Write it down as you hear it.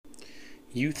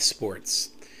Youth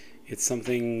sports. It's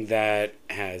something that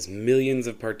has millions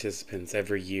of participants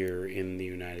every year in the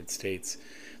United States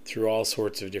through all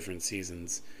sorts of different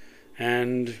seasons.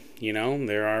 And,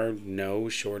 there are no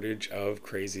shortage of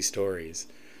crazy stories.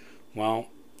 Well,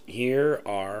 here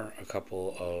are a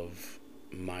couple of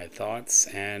my thoughts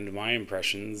and my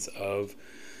impressions of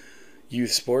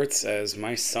youth sports, as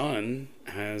my son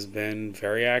has been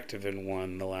very active in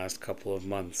one the last couple of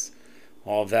months.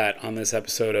 All of that on this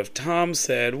episode of Tom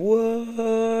Said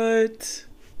What?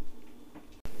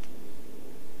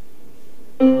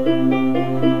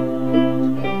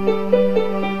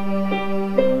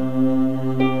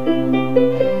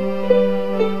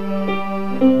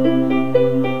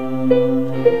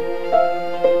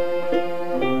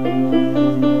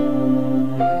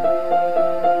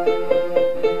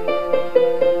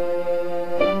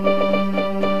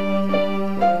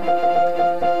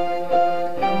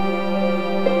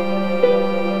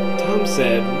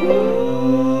 Said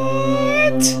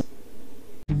what?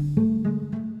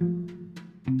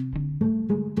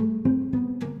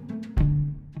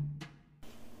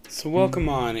 So welcome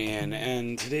on in,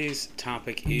 and today's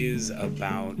topic is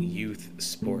about youth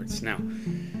sports. Now,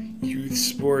 youth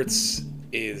sports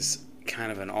is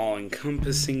kind of an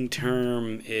all-encompassing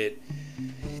term. It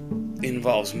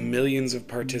involves millions of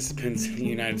participants in the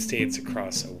United States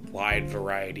across a wide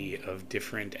variety of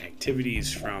different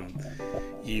activities, from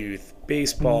youth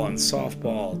baseball and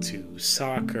softball to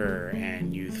soccer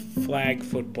and youth flag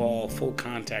football, full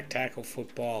contact tackle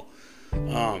football,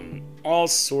 all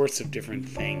sorts of different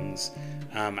things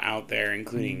out there,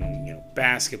 including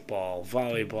basketball,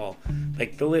 volleyball.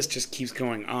 Like, the list just keeps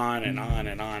going on and on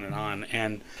and on and on.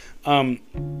 And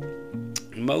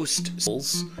most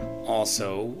schools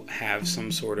also have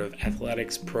some sort of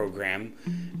athletics program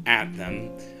at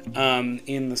them.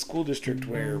 In the school district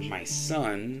where my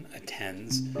son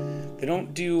attends, they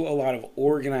don't do a lot of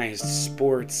organized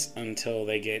sports until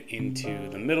they get into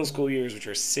the middle school years, which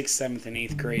are 6th, 7th, and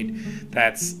 8th grade.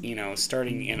 That's,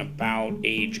 starting in about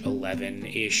age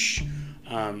 11-ish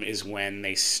is when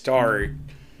they start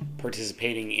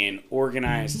participating in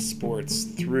organized sports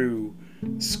through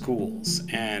schools.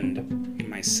 And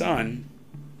my son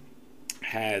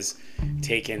has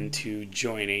taken to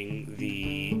joining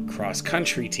the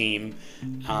cross-country team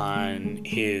on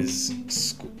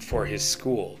for his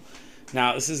school.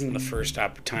 Now, this isn't the first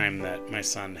time that my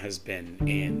son has been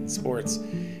in sports.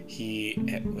 He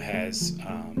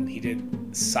did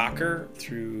soccer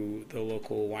through the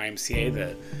local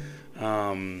YMCA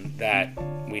that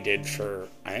we did for,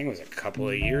 I think it was a couple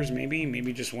of years,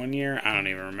 maybe just 1 year. I don't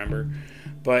even remember.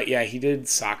 But yeah, he did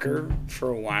soccer for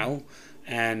a while.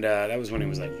 And that was when he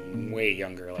was like way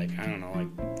younger, like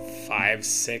 5,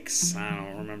 6, I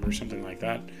don't remember, something like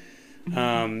that.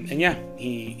 And yeah,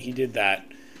 he did that.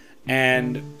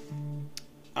 And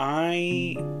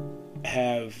I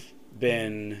have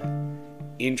been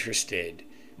interested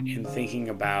in thinking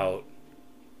about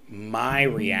my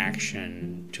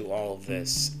reaction to all of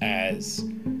this as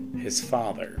his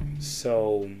father.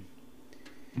 So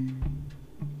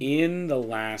in the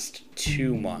last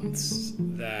 2 months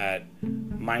that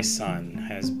my son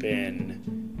has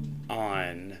been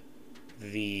on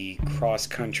the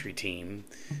cross-country team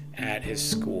at his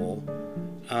school,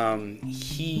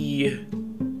 he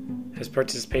has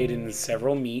participated in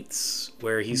several meets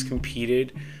where he's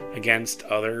competed against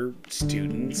other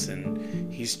students,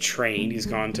 and he's trained. He's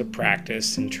gone to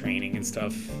practice and training and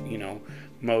stuff,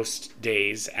 most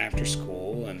days after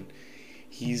school, and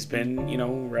he's been,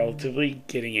 relatively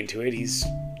getting into it. He's,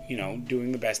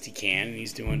 doing the best he can, and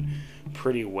he's doing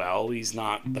pretty well. He's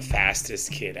not the fastest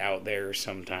kid out there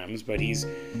sometimes, but he's,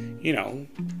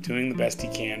 doing the best he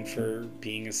can for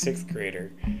being a 6th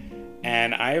grader.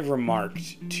 And I have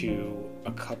remarked to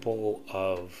a couple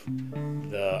of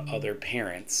the other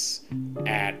parents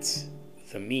at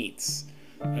the meets.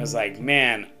 I was like,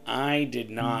 man, I did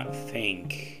not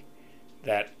think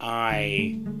that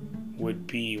I would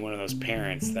be one of those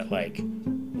parents that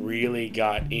really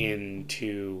got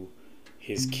into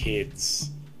his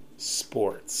kids'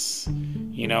 sports.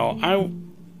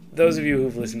 Those of you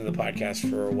who've listened to the podcast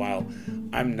for a while,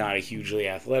 I'm not a hugely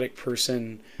athletic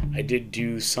person. I did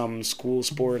do some school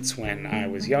sports when I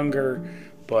was younger,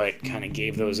 but kind of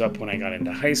gave those up when I got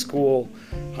into high school,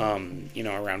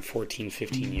 around 14,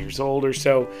 15 years old or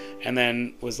so, and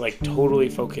then was totally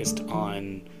focused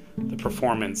on the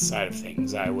performance side of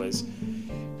things. I was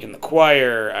in the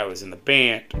choir, I was in the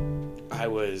band, I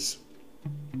was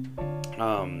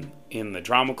in the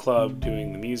drama club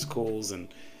doing the musicals and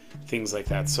things like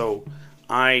that. So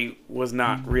I was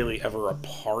not really ever a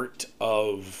part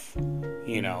of,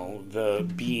 the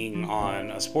being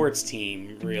on a sports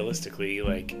team realistically,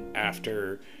 like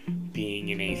after being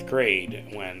in 8th grade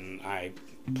when I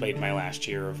played my last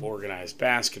year of organized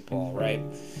basketball, right?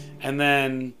 And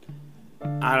then,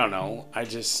 I don't know, I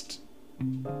just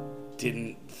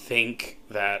didn't think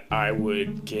that I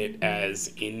would get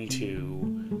as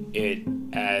into it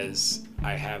as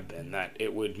I have been, that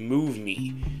it would move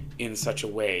me in such a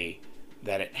way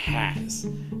that it has.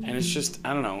 And it's just,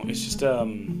 I don't know, it's just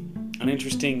an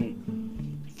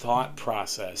interesting thought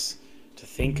process to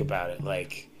think about it.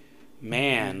 Like,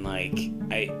 man, like,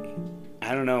 I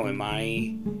don't know, am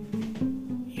I,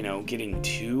 getting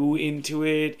too into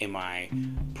it? Am I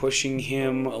pushing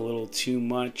him a little too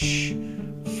much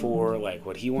for, like,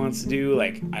 what he wants to do?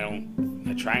 Like, I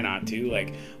try not to.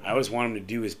 Like, I always want him to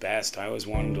do his best. I always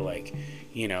want him to, like,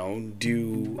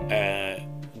 do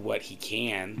what he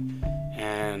can.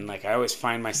 And, like, I always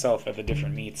find myself at the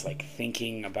different meets, like,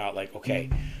 thinking about, like, okay,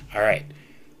 all right,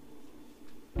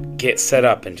 get set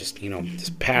up and just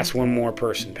pass one more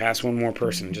person,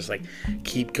 just like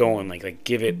keep going, like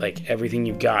give it like everything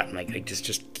you've got, and like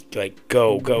just like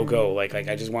go, like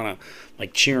I just want to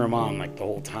like cheer him on like the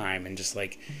whole time, and just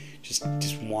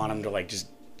want him to like just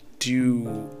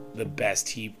do the best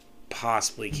he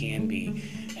possibly can be.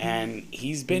 And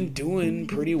he's been doing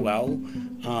pretty well.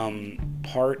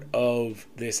 Part of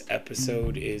this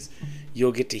episode is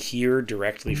you'll get to hear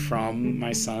directly from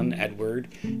my son Edward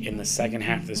in the second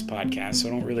half of this podcast, so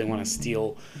I don't really want to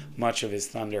steal much of his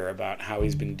thunder about how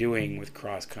he's been doing with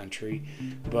cross country,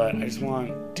 but I just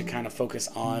want to kind of focus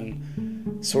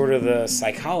on sort of the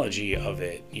psychology of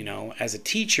it. As a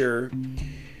teacher,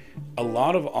 a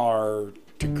lot of our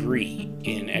degree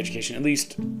in education, at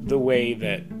least the way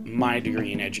that my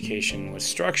degree in education was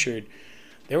structured,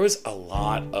 there was a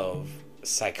lot of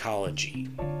psychology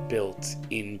built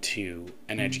into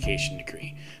an education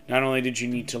degree. Not only did you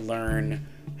need to learn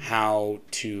how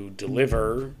to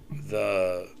deliver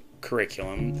the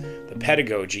curriculum, the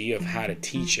pedagogy of how to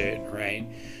teach it, right?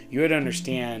 You had to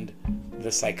understand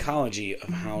the psychology of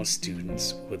how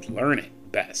students would learn it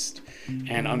best,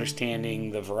 and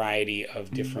understanding the variety of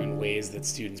different ways that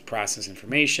students process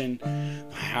information,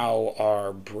 how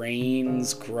our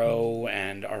brains grow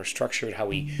and are structured, how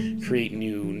we create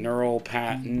new neural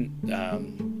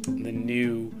the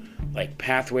new like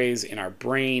pathways in our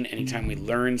brain anytime we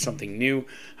learn something new,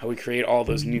 how we create all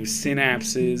those new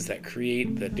synapses that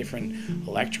create the different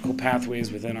electrical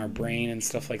pathways within our brain and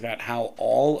stuff like that, how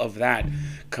all of that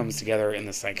comes together in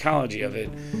the psychology of it,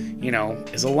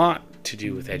 is a lot to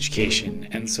do with education.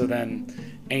 And so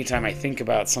then anytime I think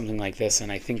about something like this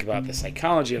and I think about the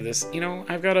psychology of this,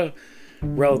 I've got a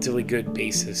relatively good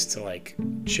basis to like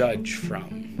judge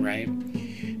from, right?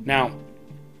 Now,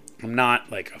 I'm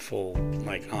not like a full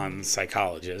like on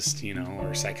psychologist,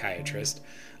 or psychiatrist.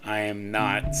 I am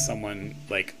not someone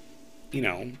like,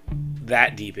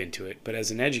 that deep into it. But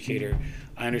as an educator,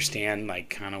 I understand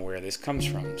like kind of where this comes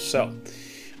from. So,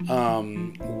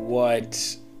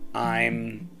 what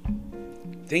I'm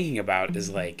thinking about is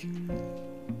like,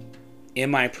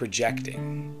 am I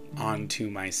projecting onto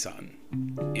my son?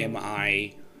 Am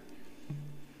I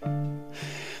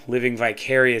living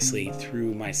vicariously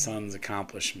through my son's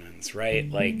accomplishments,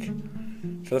 right? Like,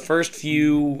 for the first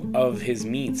few of his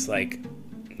meets, like,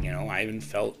 I even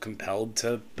felt compelled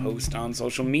to post on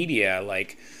social media,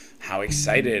 like, how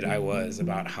excited I was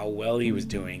about how well he was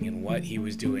doing and what he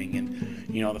was doing, and,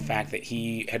 the fact that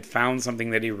he had found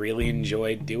something that he really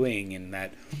enjoyed doing, and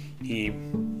that he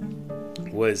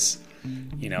was,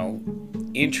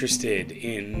 interested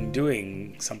in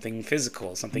doing something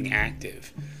physical, something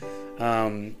active.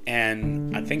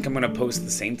 And I think I'm going to post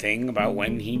the same thing about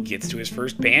when he gets to his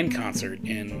first band concert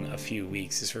in a few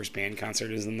weeks. His first band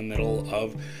concert is in the middle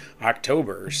of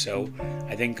October, so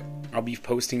I think I'll be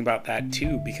posting about that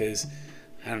too, because,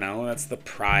 I don't know, that's the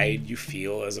pride you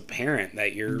feel as a parent,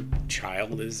 that your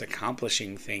child is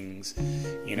accomplishing things,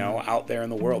 out there in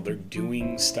the world. They're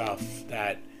doing stuff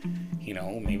that,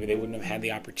 maybe they wouldn't have had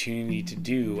the opportunity to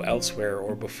do elsewhere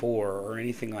or before or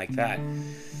anything like that.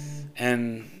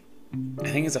 And I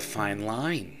think it's a fine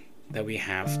line that we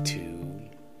have to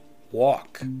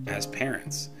walk as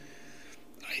parents.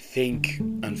 I think,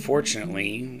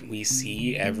 unfortunately, we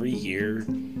see every year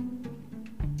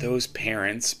those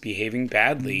parents behaving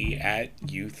badly at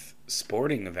youth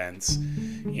sporting events.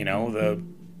 The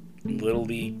little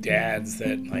league dads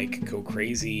that like go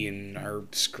crazy and are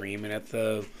screaming at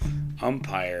the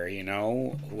umpire,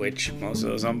 which most of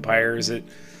those umpires at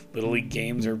Little League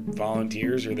games are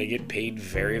volunteers, or they get paid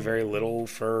very, very little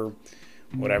for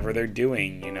whatever they're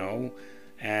doing,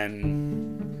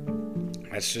 And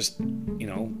that's just,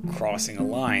 crossing a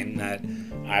line that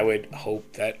I would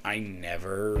hope that I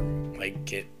never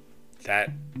get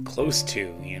that close to,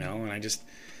 and I just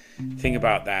think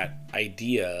about that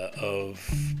idea of,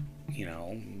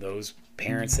 those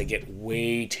parents that get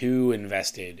way too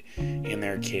invested in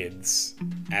their kids'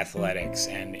 athletics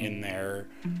and in their,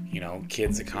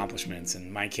 kids' accomplishments,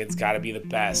 and my kid's got to be the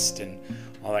best and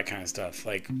all that kind of stuff.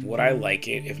 Would I like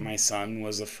it if my son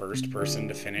was the first person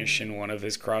to finish in one of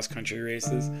his cross-country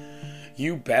races?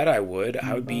 You bet I would.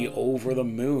 I would be over the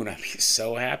moon. I'd be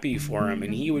so happy for him,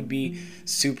 and he would be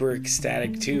super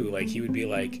ecstatic too. He would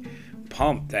be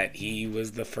pumped that he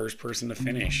was the first person to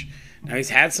finish. Now, he's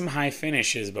had some high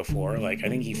finishes before. I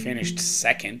think he finished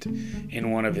second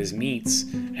in one of his meets,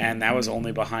 and that was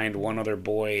only behind one other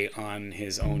boy on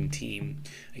his own team.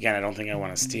 Again, I don't think I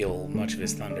want to steal much of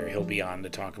his thunder. He'll be on to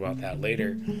talk about that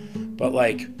later. But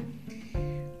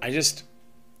I just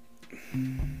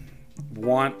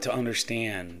want to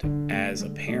understand as a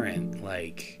parent,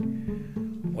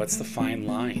 what's the fine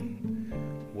line?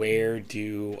 Where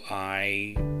do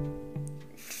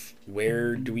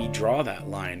we draw that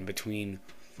line between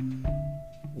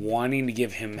wanting to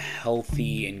give him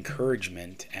healthy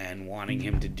encouragement and wanting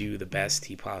him to do the best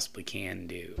he possibly can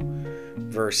do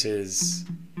versus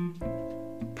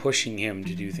pushing him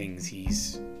to do things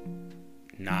he's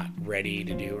not ready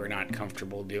to do or not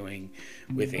comfortable doing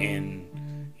within,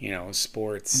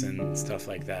 sports and stuff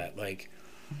like that.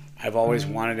 I've always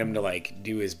wanted him to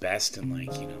do his best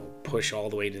and push all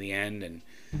the way to the end, and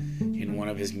in one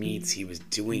of his meets he was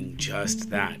doing just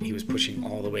that. He was pushing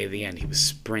all the way to the end. He was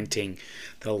sprinting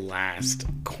the last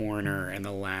corner and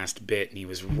the last bit, and he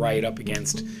was right up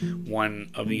against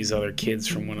one of these other kids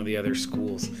from one of the other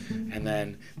schools, and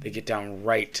then they get down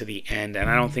right to the end, and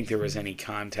I don't think there was any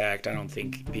contact. I don't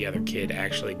think the other kid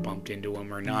actually bumped into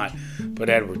him or not, but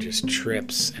Edward just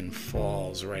trips and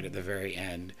falls right at the very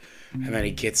end. And then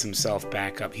he gets himself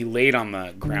back up. He laid on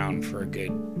the ground for a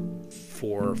good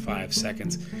 4 or 5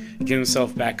 seconds. He gets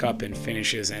himself back up and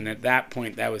finishes. And at that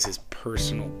point, that was his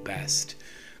personal best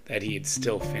that he had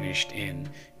still finished in,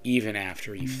 even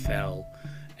after he fell.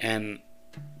 And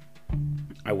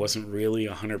I wasn't really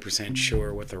 100%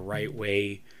 sure what the right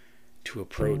way to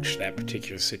approach that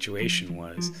particular situation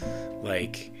was.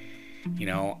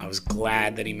 I was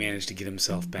glad that he managed to get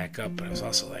himself back up, but I was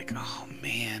also oh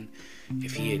man,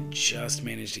 if he had just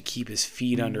managed to keep his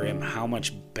feet under him, how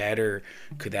much better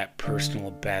could that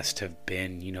personal best have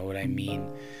been? You know what I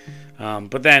mean?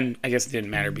 But then I guess it didn't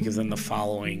matter, because then the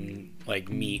following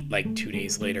meet, 2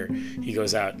 days later, he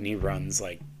goes out and he runs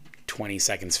 20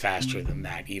 seconds faster than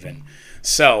that even.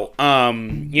 So,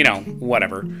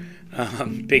 whatever.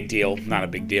 Big deal, not a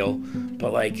big deal.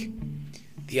 But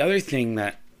the other thing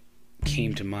that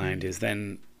came to mind is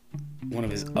then one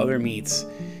of his other meets,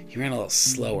 he ran a little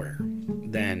slower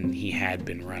than he had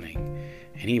been running,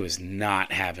 and he was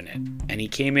not having it. And he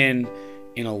came in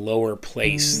a lower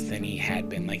place than he had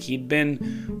been. He'd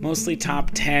been mostly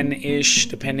top 10-ish,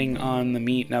 depending on the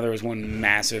meet. Now, there was one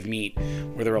massive meet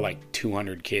where there were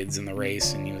 200 kids in the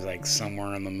race, and he was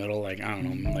somewhere in the middle, I don't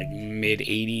know,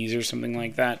 mid-80s or something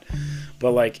like that.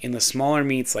 But in the smaller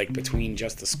meets, between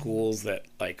just the schools that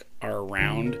are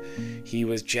around, he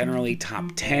was generally top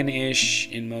 10-ish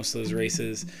in most of those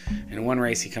races. And in one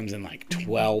race, he comes in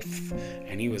 12th,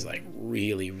 and he was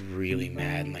really, really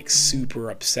mad and super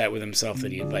upset with himself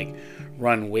that he had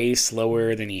run way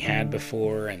slower than he had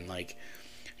before, and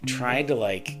tried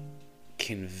to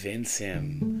convince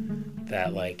him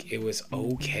that it was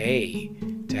okay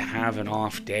to have an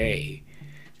off day.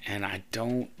 And I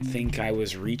don't think I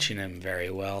was reaching him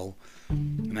very well,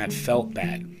 and that felt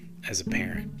bad as a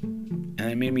parent. And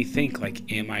it made me think,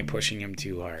 am I pushing him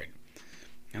too hard?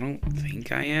 I don't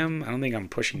think I am. I don't think I'm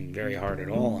pushing very hard at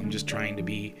all. I'm just trying to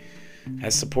be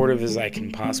as supportive as I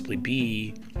can possibly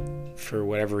be for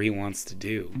whatever he wants to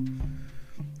do.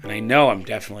 And I know I'm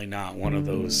definitely not one of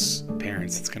those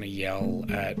parents that's going to yell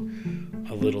at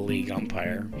a Little League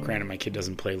umpire. Granted, my kid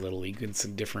doesn't play Little League. It's a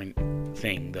different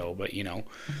thing, though. But, I'm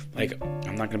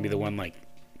not going to be the one,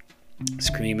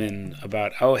 screaming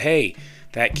about, oh, hey,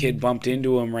 that kid bumped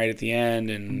into him right at the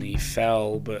end and he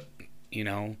fell. But, I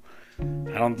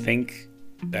don't think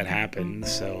that happened.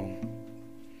 So,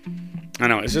 I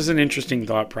don't know. It's just an interesting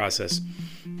thought process.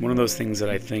 One of those things that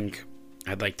I think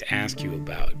I'd like to ask you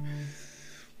about.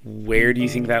 Where do you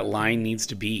think that line needs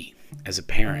to be as a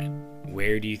parent?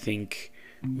 Where do you think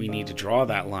we need to draw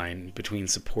that line between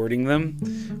supporting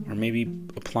them or maybe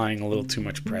applying a little too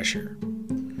much pressure?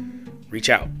 Reach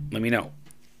out. Let me know.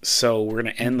 So we're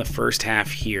going to end the first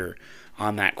half here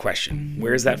on that question.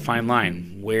 Where's that fine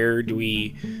line? Where's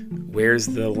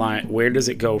the line? Where does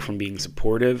it go from being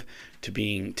supportive to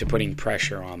putting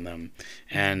pressure on them?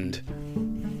 And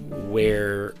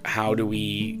how do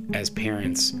we as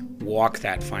parents walk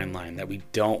that fine line that we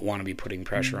don't want to be putting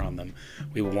pressure on them?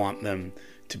 We want them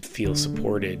to feel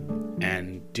supported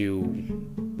and do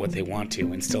what they want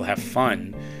to and still have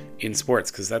fun in sports,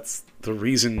 because that's the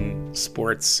reason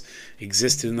sports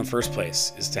existed in the first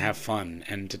place, is to have fun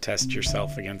and to test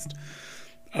yourself against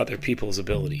other people's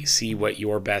abilities, see what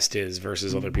your best is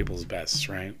versus other people's best,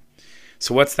 right?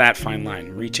 So what's that fine line?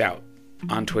 Reach out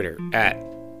on Twitter at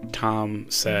Tom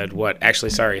Said What.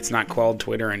 Actually, sorry, it's not called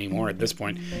Twitter anymore at this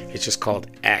point. It's just called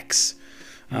X.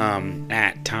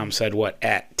 At Tom Said What,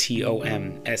 at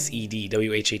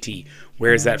TOMSEDWHAT.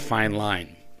 Where's that fine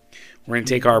line? We're going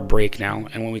to take our break now,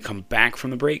 and when we come back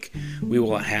from the break, we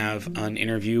will have an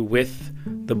interview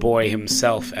with the boy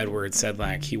himself, Edward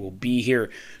Sedlak. He will be here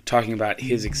talking about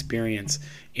his experience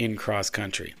in cross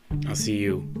country. I'll see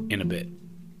you in a bit.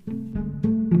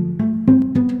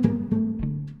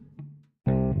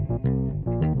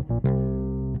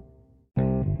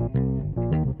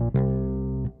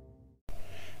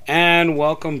 And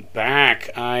welcome back.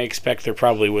 I expect there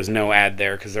probably was no ad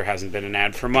there because there hasn't been an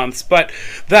ad for months, but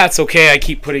that's okay. I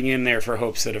keep putting in there for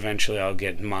hopes that eventually I'll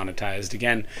get monetized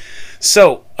again.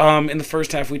 So, in the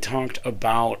first half, we talked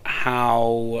about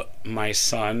how my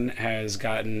son has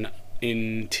gotten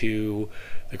into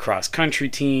the cross-country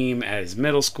team at his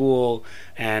middle school,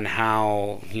 and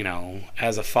how,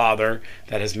 as a father,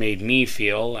 that has made me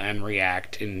feel and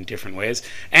react in different ways.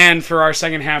 And for our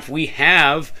second half, we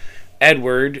have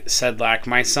Edward Sedlak,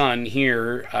 my son,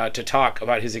 here to talk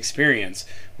about his experience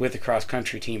with the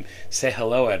cross-country team. Say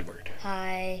hello, Edward.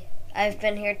 Hi. I've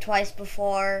been here twice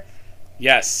before.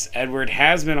 Yes, Edward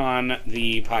has been on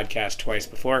the podcast twice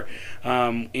before,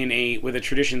 with a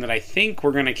tradition that I think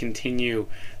we're going to continue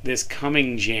this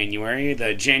coming January.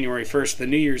 The January 1st, the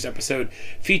New Year's episode,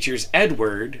 features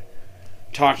Edward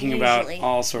talking about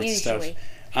all sorts of stuff.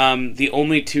 The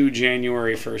only 2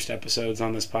 January 1st episodes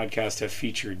on this podcast have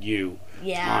featured you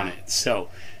on it. So,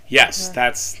 yes,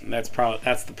 that's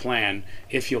the plan.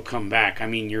 If you'll come back, I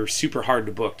mean, you're super hard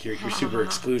to book. You're super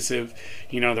exclusive.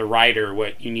 The writer,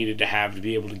 what you needed to have to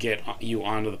be able to get you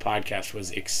onto the podcast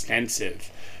was extensive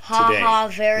today.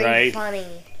 Very funny.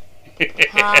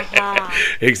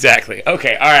 Exactly.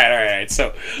 Okay. All right.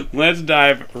 So let's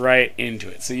dive right into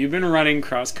it. So you've been running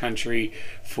cross country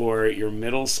for your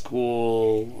middle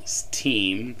school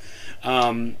team.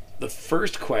 The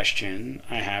first question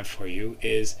I have for you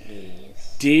is,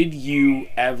 did you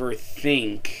ever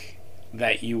think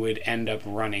that you would end up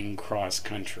running cross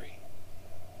country?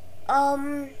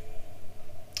 I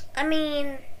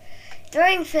mean,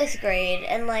 during 5th grade,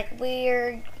 and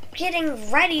we're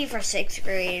getting ready for 6th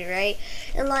grade, right?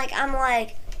 And I'm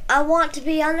like, I want to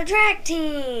be on the track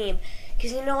team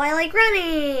because I like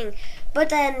running. But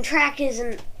then track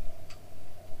isn't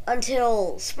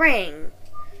until spring.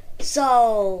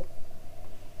 So,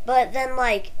 but then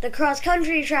the cross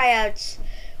country tryouts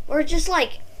were just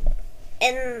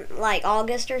in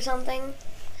August or something.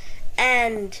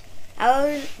 And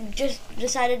I just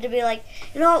decided to be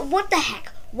what the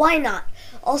heck? Why not?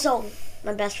 Also,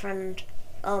 my best friend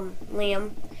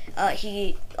Liam,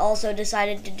 he also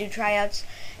decided to do tryouts,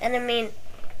 and I mean,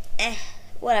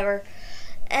 whatever.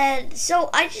 And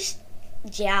so there's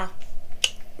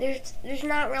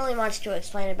not really much to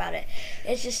explain about it.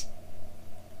 It's just,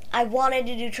 I wanted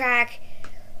to do track.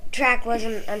 Track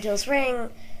wasn't until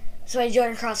spring, so I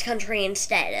joined cross country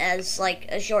instead as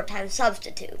a short time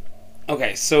substitute.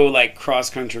 Okay, so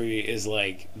cross country is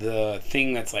the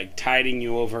thing that's tiding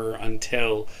you over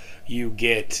until you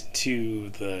get to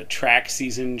the track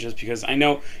season, just because I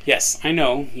know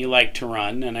you like to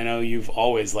run, and I know you've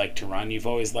always liked to run. You've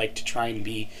always liked to try and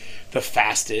be the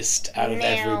fastest out of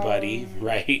everybody,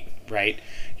 right?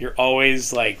 You're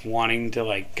always wanting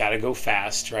to gotta go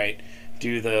fast, right?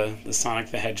 Do the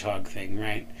Sonic the Hedgehog thing,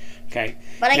 right? Okay.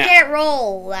 But I can't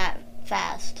roll that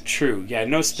fast. True, yeah,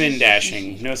 no spin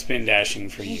dashing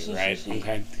for you, right?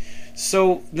 Okay.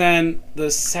 So then the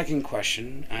second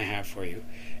question I have for you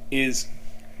is,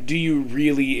 do you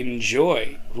really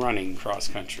enjoy running cross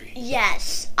country?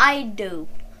 Yes, I do.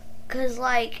 Because,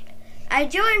 I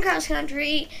joined cross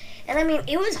country, and I mean,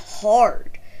 it was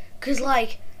hard. Because,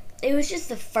 it was just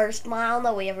the first mile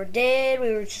that we ever did.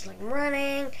 We were just,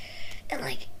 running.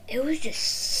 And, it was just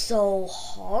so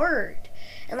hard.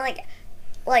 And,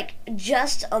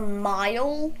 just a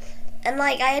mile. And,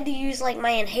 I had to use,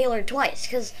 my inhaler twice.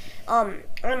 Because, I'm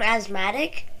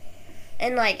asthmatic.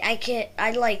 And,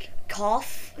 I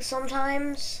cough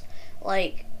sometimes,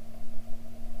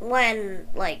 when,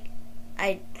 like,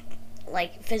 I,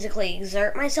 like, physically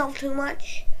exert myself too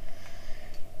much.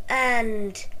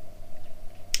 And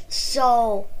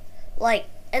so, like,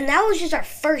 and that was just our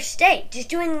first day, just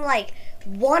doing, like,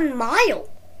 1 mile.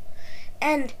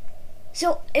 And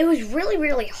so it was really,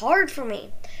 really hard for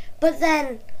me. But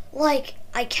then, like,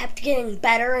 I kept getting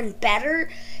better and better,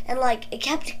 and, like, I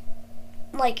kept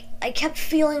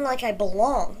feeling like I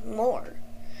belonged more.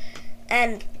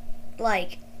 And,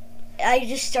 like, I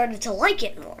just started to like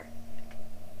it more.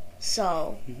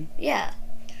 So, yeah.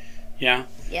 Yeah.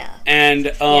 Yeah.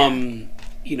 And,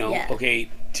 Yeah. okay,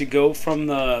 to go from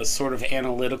the sort of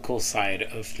analytical side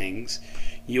of things,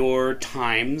 your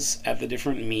times at the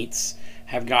different meets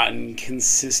have gotten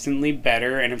consistently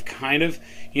better and have kind of,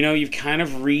 you've kind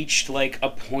of reached, like, a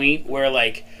point where,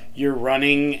 like, you're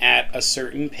running at a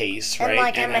certain pace, right? And,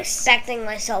 like, I'm expecting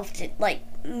myself to, like,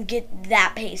 get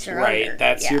that pace or right, under.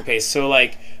 that's your pace. So,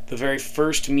 like, the very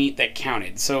first meet that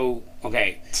counted. So,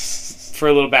 okay, for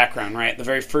a little background, right? The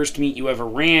very first meet you ever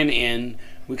ran in,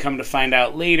 we come to find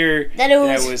out later that it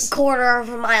was quarter of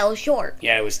a mile short.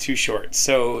 Yeah, it was too short.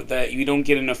 So that you don't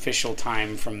get an official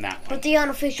time from that one. But the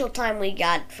unofficial time we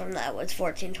got from that was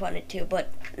 14:22,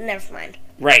 but never mind.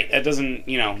 Right, that doesn't,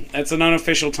 that's an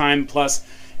unofficial time, plus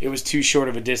it was too short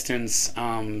of a distance.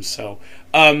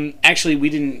 Actually, we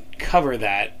didn't cover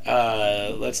that.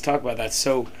 Let's talk about that.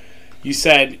 So, you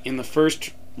said in the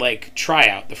first, like,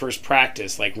 tryout, the first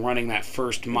practice, like, running that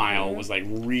first mile was, like,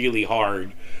 really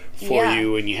hard for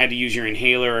you, and you had to use your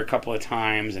inhaler a couple of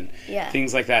times and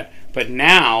things like that. But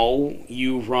now,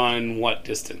 you run what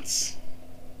distance?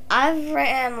 I've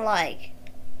ran, like,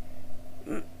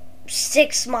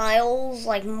 6 miles,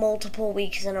 like, multiple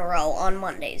weeks in a row on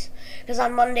Mondays. Because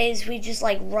on Mondays, we just,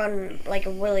 like, run, like,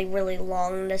 a really, really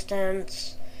long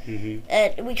distance. We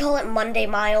call it Monday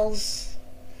miles.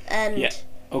 And yeah.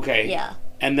 Okay. Yeah.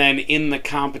 And then in the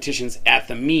competitions at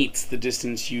the meets, the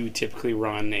distance you typically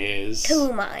run is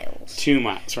 2 miles. 2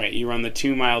 miles, right? You run the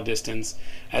 2 mile distance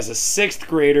as a 6th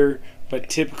grader, but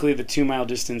typically the 2 mile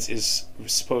distance is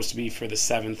supposed to be for the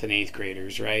 7th and 8th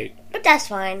graders, right? But that's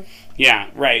fine.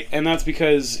 Yeah, right. And that's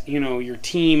because, your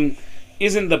team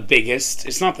isn't the biggest.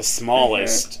 It's not the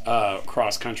smallest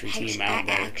cross-country team out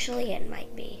there. Actually, it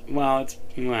might be. Well,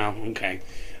 okay.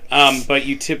 But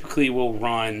you typically will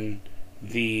run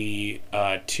the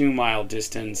 2 mile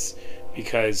distance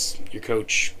because your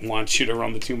coach wants you to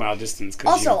run the 2 mile distance.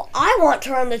 Also, I want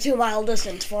to run the 2 mile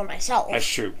distance for myself. That's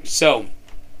true. So,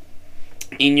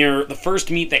 in the first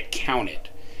meet that counted,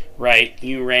 right,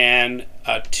 you ran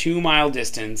a 2 mile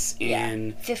distance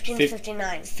in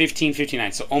 15:59.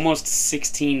 15:59. So almost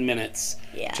 16 minutes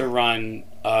to run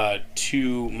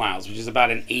 2 miles, which is about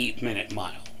an 8-minute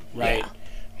mile, right? Yeah.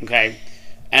 Okay.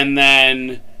 And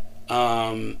then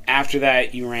after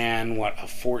that, you ran, a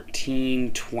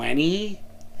 14:20?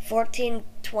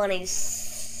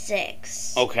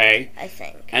 14:26. Okay. I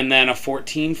think. And then a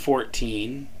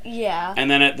 14:14. Yeah. And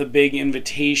then at the big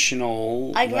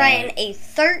invitational, I ran a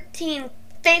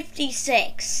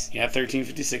 13:56. Yeah,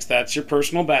 13:56. That's your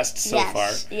personal best so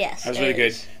far. Yes. That was really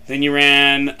good. Then you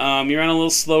ran a little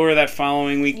slower that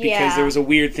following week because there was a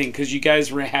weird thing because you guys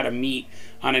had a meet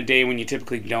on a day when you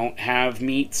typically don't have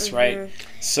meets, right?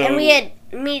 So and we had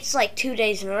meets like 2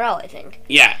 days in a row, I think.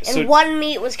 Yeah. And one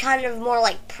meet was kind of more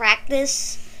like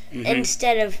practice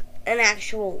instead of an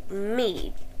actual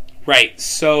meet. Right.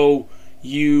 So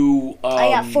you I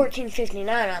got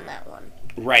 14:59 on that one.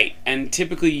 Right. And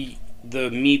typically the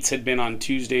meets had been on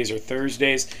Tuesdays or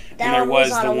Thursdays, and there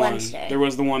was on a Wednesday. There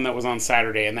was the one that was on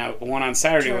Saturday, and that one on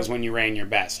Saturday was when you ran your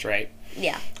best, right?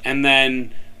 Yeah. And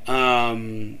then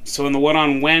so in the one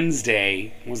on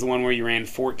Wednesday was the one where you ran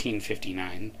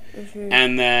 14:59,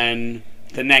 and then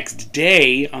the next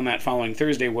day on that following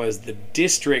Thursday was the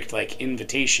district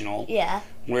invitational. Yeah.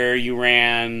 Where you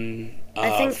ran I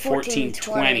think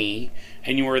 14:20,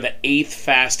 and you were the 8th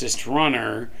fastest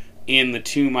runner in the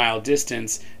 2 mile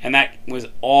distance, and that was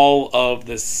all of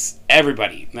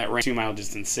everybody that ran 2 mile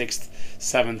distance, 6th,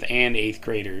 7th, and 8th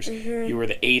graders. You were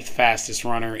the 8th fastest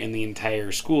runner in the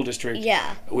entire school district.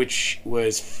 Yeah. Which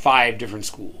was 5 different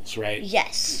schools, right?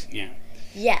 Yes. Yeah.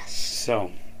 Yes.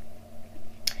 So.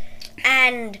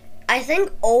 And I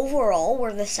think overall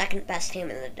we're the second best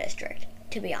team in the district,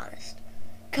 to be honest.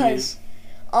 Because,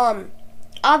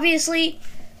 obviously,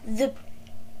 the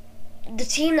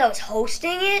team that was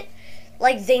hosting it,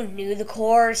 they knew the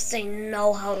course, they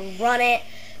know how to run it,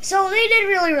 so they did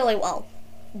really, really well.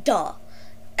 Duh.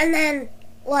 And then,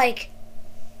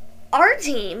 our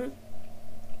team,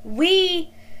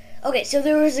 so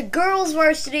there was a girls'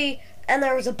 varsity, and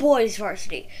there was a boys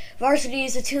varsity. Varsity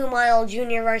is the 2 mile,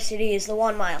 junior varsity is the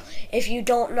 1 mile. If you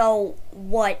don't know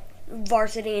what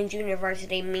varsity and junior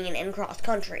varsity mean in cross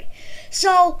country.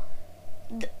 So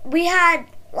we had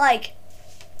like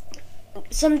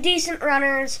some decent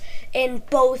runners in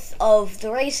both of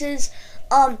the races.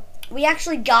 We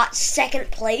actually got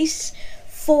second place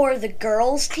for the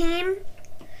girls team,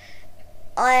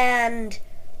 and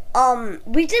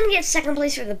we didn't get second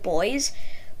place for the boys,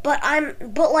 but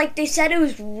like they said it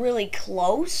was really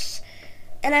close,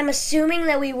 and I'm assuming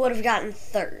that we would have gotten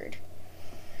third.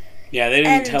 Yeah, they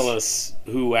didn't tell us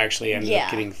who actually ended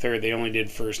up getting third. They only did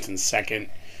first and second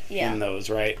in those,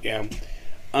 right? Yeah.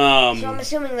 So I'm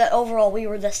assuming that overall we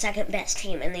were the second best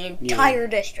team in the entire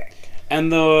district. And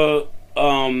the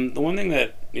one thing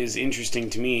that is interesting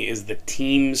to me is the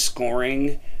team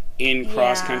scoring in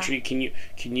cross country.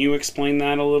 Can you explain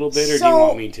that a little bit, or do you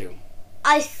want me to?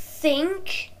 I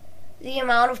think the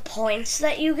amount of points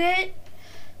that you get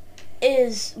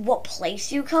is what place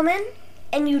you come in.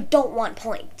 And you don't want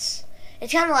points.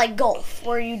 It's kind of like golf,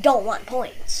 where you don't want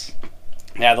points.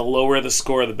 Yeah, the lower the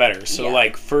score, the better. So,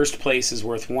 like, first place is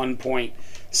worth 1 point,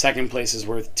 second place is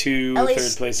worth 2,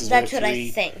 third place is worth 3. That's what I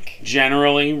think.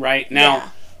 Generally, right?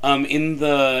 Now, in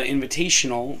the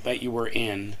invitational that you were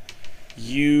in,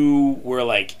 you were,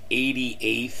 like,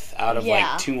 88th out of, like,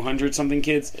 200-something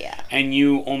kids. Yeah. And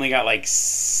you only got, like,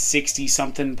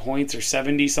 60-something points or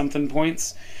 70-something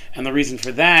points. And the reason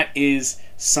for that is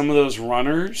some of those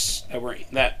runners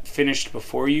that finished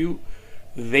before you,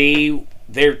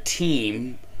 their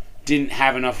team didn't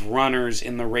have enough runners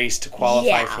in the race to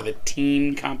qualify for the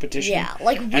team competition. Yeah,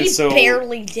 like we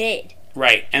barely did.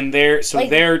 Right, and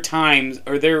their times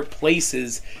or their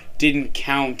places didn't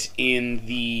count in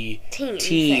the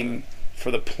team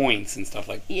for the points and stuff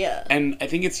like that. Yeah. And I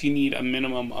think you need a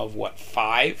minimum of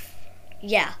 5?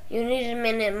 Yeah, you need a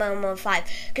minimum of 5.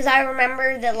 Because I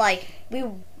remember that, like, we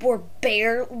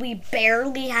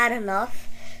barely had enough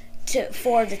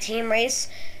for the team race,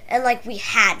 and, like, we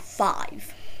had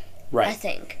 5. Right. I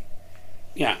think.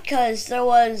 Yeah. Because there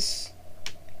was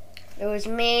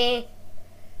me,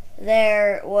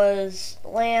 there was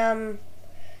Lamb,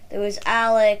 there was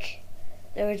Alec,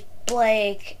 there was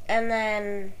Blake, and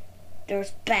then there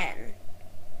was Ben.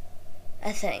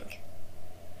 I think.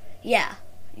 Yeah.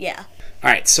 Yeah. All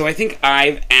right, so I think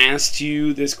I've asked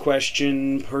you this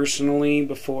question personally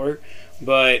before,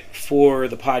 but for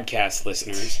the podcast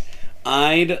listeners,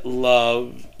 I'd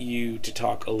love you to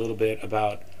talk a little bit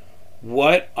about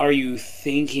what are you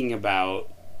thinking about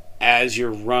as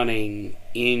you're running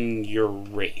in your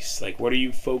race? Like, what are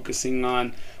you focusing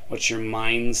on? What's your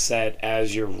mindset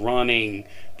as you're running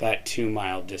that 2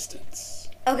 mile distance?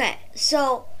 Okay,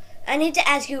 so I need to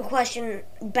ask you a question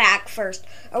back first.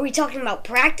 Are we talking about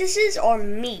practices or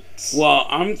meets? Well,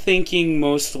 I'm thinking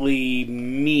mostly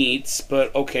meets,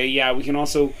 but okay, yeah, we can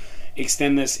also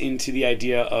extend this into the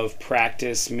idea of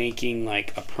practice making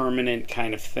like a permanent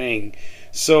kind of thing.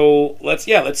 So let's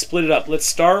split it up. Let's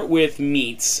start with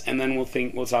meets, and then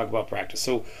we'll talk about practice.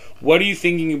 So what are you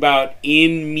thinking about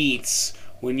in meets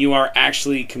when you are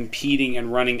actually competing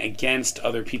and running against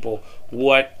other people?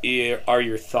 What are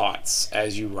your thoughts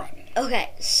as you run?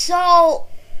 Okay, so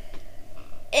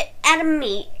at a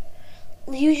meet,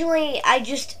 usually I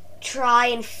just try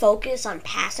and focus on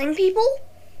passing people.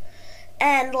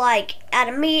 And, like, at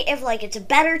a meet, if, like, it's a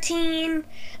better team,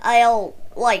 I'll,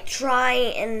 like, try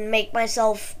and make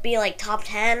myself be, like, top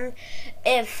 10.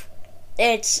 If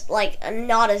it's, like, a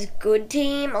not as good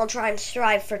team, I'll try and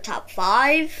strive for top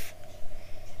 5.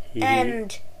 Mm-hmm.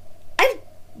 And I've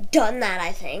done that,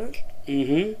 I think.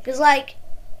 Mm-hmm. Because, like,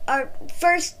 our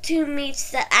first 2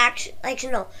 meets that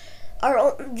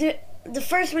the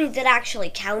first meet that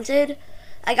actually counted,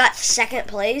 I got second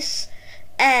place.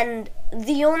 And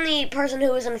the only person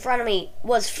who was in front of me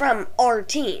was from our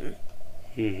team.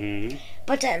 Mm-hmm.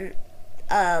 But then,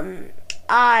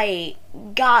 I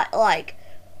got, like,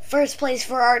 first place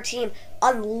for our team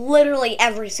on literally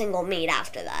every single meet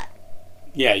after that.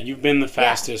 Yeah, you've been the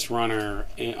fastest runner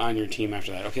on your team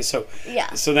after that. Okay, so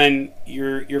yeah. So then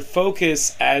your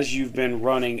focus as you've been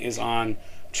running is on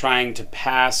trying to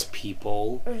pass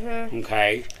people. Mm-hmm.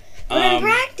 Okay. But in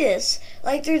practice,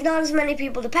 like, there's not as many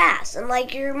people to pass, and,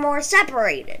 like, you're more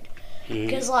separated.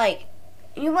 Because, like,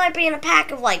 you might be in a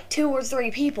pack of, like, 2 or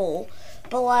 3 people,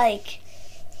 but, like,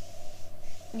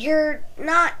 you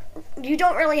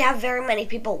don't really have very many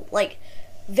people, like,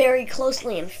 very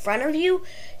closely in front of you,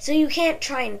 so you can't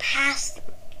try and pass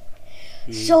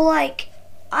them. So, like,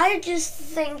 I just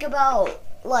think about,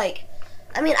 like,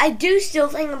 I do still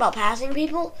think about passing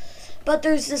people, but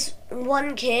there's this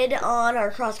one kid on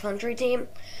our cross-country team.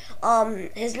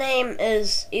 his name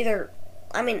is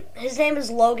his name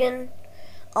is Logan.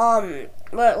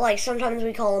 But like sometimes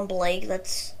we call him Blake.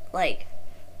 That's like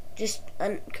just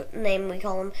a name we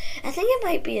call him. I think it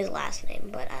might be his last name,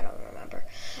 but I don't remember.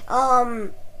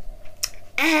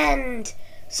 And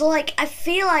so like I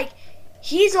feel like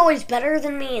he's always better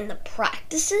than me in the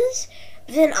practices,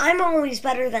 but then I'm always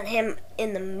better than him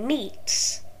in the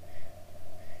meets.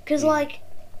 Cause like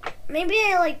maybe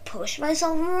I like push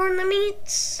myself more in the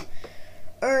meets,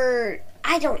 or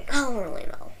I don't really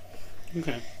know.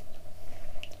 Okay.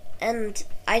 And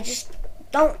I just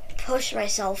don't push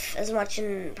myself as much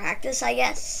in practice, I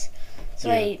guess.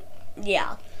 So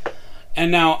yeah.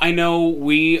 And now, I know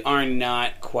we are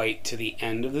not quite to the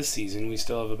end of the season. We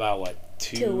still have about,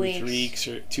 2 weeks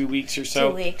or so 2 weeks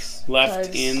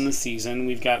left in the season.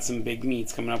 We've got some big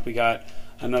meets coming up. We got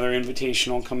another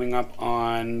invitational coming up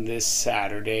on this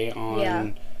Saturday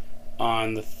on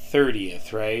the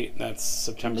 30th, right? That's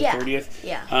September 30th?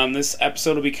 Yeah. This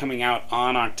episode will be coming out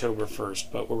on October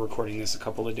 1st, but we're recording this a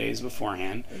couple of days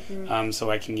beforehand, so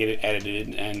I can get it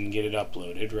edited and get it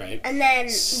uploaded, right? And then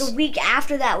the week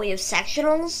after that, we have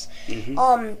sectionals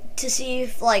to see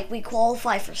if, we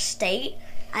qualify for state.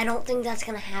 I don't think that's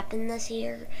going to happen this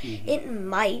year. It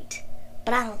might,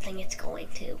 but I don't think it's going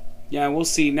to. Yeah, we'll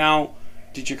see. Now,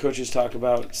 did your coaches talk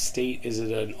about state? Is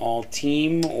it an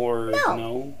all-team or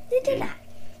no? They did not.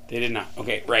 They did not.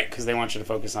 Okay, right, because they want you to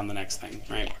focus on the next thing,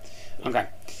 right? Yeah. Okay.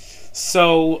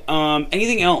 So,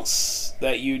 anything else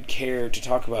that you'd care to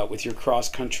talk about with your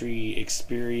cross-country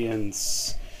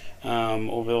experience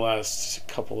over the last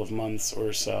couple of months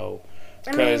or so?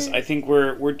 Because I think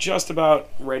we're just about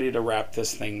ready to wrap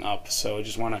this thing up. So I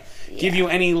just want to give you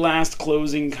any last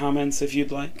closing comments if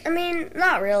you'd like.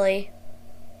 Not really.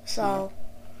 So. All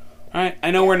right.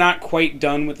 I know we're not quite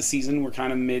done with the season. We're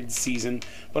kind of mid-season.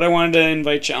 But I wanted to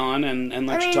invite you on and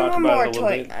let you talk about it a little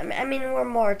bit. We're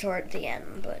more toward the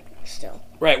end, but still.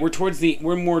 Right. We're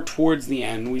more towards the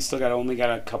end. We still only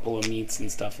got a couple of meets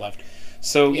and stuff left.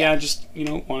 So, just,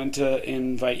 wanted to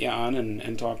invite you on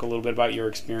and talk a little bit about your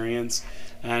experience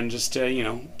and just,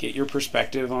 get your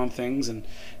perspective on things. And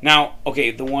now,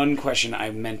 okay, the one question I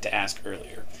meant to ask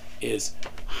earlier is,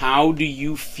 how do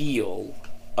you feel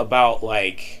about,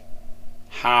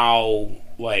 how,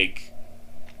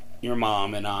 your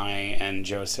mom and I and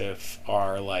Joseph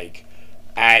are,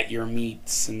 at your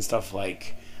meets and stuff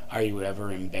are you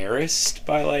ever embarrassed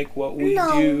by, what we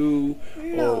do?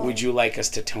 No. Or would you like us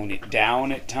to tone it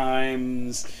down at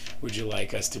times? Would you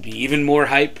like us to be even more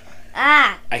hype?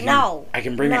 No. I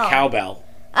can bring a cowbell.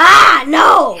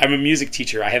 No! I'm a music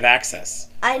teacher. I have access.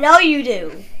 I know you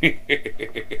do.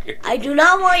 I do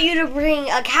not want you to bring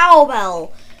a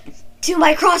cowbell to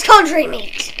my cross-country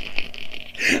meet.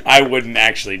 I wouldn't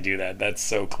actually do that. That's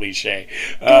so cliche.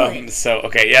 So,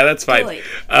 okay, yeah, that's fine.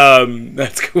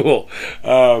 That's cool.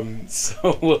 That's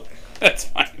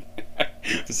fine.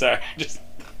 I'm sorry.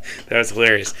 That was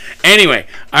hilarious. Anyway,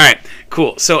 all right,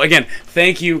 cool. So, again,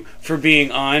 thank you for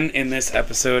being on in this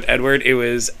episode, Edward. It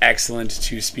was excellent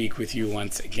to speak with you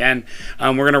once again.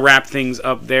 We're going to wrap things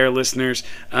up there, listeners.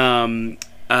 The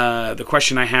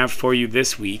question I have for you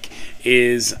this week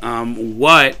is,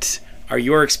 what are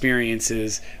your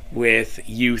experiences with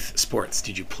youth sports?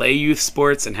 Did you play youth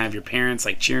sports and have your parents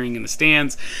cheering in the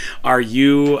stands? Are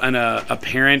you a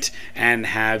parent and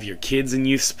have your kids in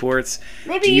youth sports?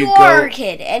 Maybe you are a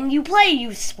kid and you play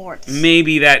youth sports.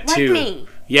 Maybe that too. Like me.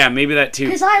 Yeah, maybe that too.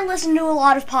 Because I listen to a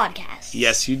lot of podcasts.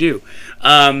 Yes, you do.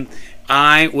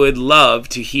 I would love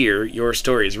to hear your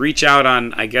stories. Reach out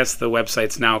on, I guess the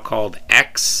website's now called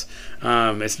X.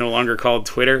 It's no longer called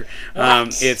Twitter.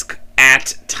 It's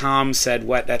at Tom Said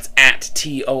What. That's at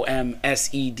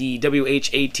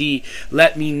TOMSEDWHAT.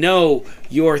 Let me know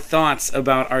your thoughts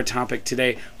about our topic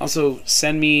today. Also,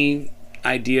 send me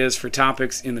ideas for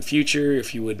topics in the future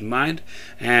if you wouldn't mind.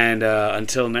 And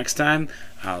until next time,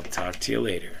 I'll talk to you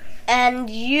later. And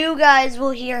you guys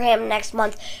will hear him next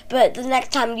month, but the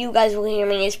next time you guys will hear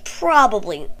me is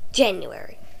probably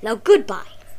January. Now, goodbye.